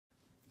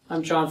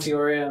I'm John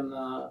Fiore. I'm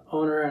the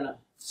owner and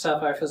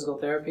Sapphire Physical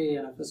Therapy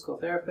and a physical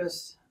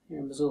therapist here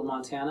in Missoula,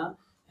 Montana.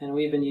 And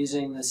we've been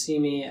using the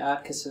Simi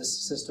Aktisys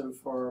system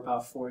for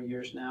about 4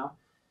 years now.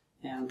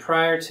 And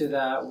prior to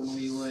that, when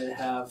we would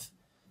have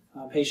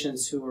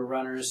patients who were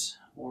runners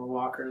or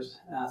walkers,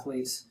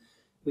 athletes,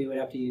 we would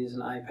have to use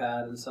an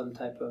iPad and some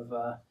type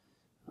of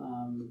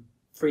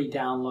free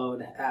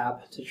download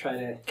app to try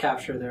to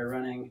capture their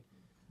running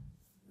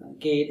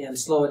gait and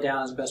slow it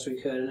down as best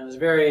we could, and it was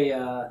very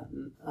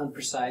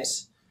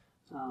unprecise.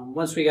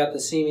 Once we got the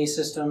Simi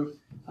system,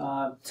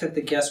 took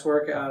the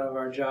guesswork out of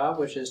our job,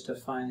 which is to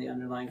find the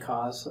underlying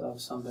cause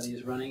of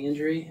somebody's running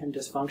injury and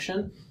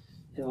dysfunction.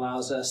 It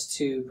allows us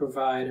to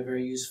provide a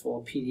very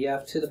useful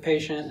PDF to the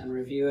patient and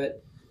review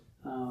it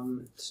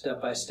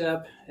step by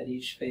step at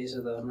each phase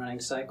of the running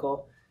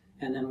cycle.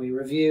 And then we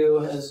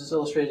review, as is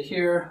illustrated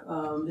here,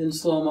 in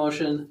slow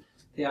motion,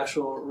 the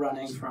actual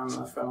running from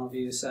a frontal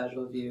view,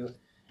 sagittal view,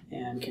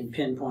 and can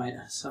pinpoint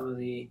some of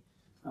the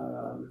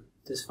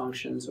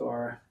dysfunctions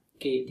or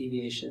gait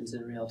deviations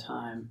in real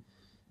time.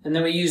 And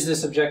then we use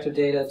this objective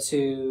data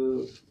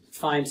to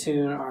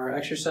fine-tune our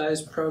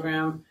exercise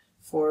program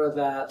for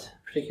that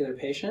particular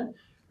patient,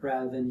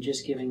 rather than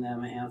just giving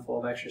them a handful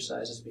of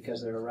exercises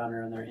because they're a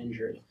runner and they're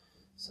injured.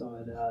 So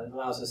it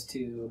allows us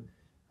to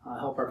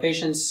help our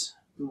patients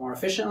more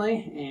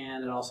efficiently,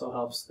 and it also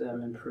helps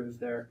them improve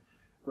their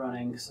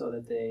running so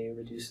that they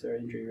reduce their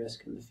injury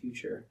risk in the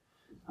future.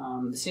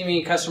 The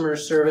Simi customer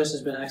service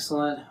has been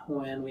excellent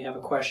when we have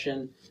a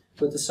question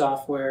with the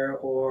software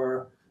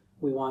or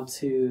we want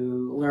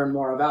to learn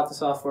more about the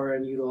software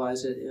and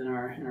utilize it in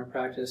our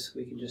practice.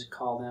 We can just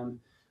call them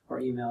or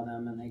email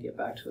them and they get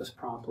back to us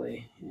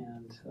promptly,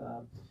 and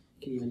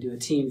can even do a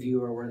team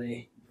viewer where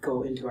they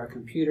go into our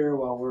computer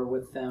while we're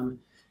with them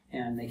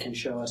and they can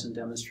show us and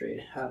demonstrate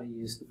how to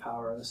use the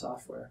power of the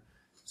software.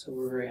 So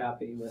we're very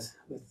happy with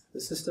the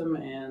system,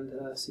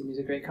 and Simi is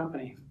a great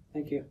company.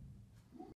 Thank you.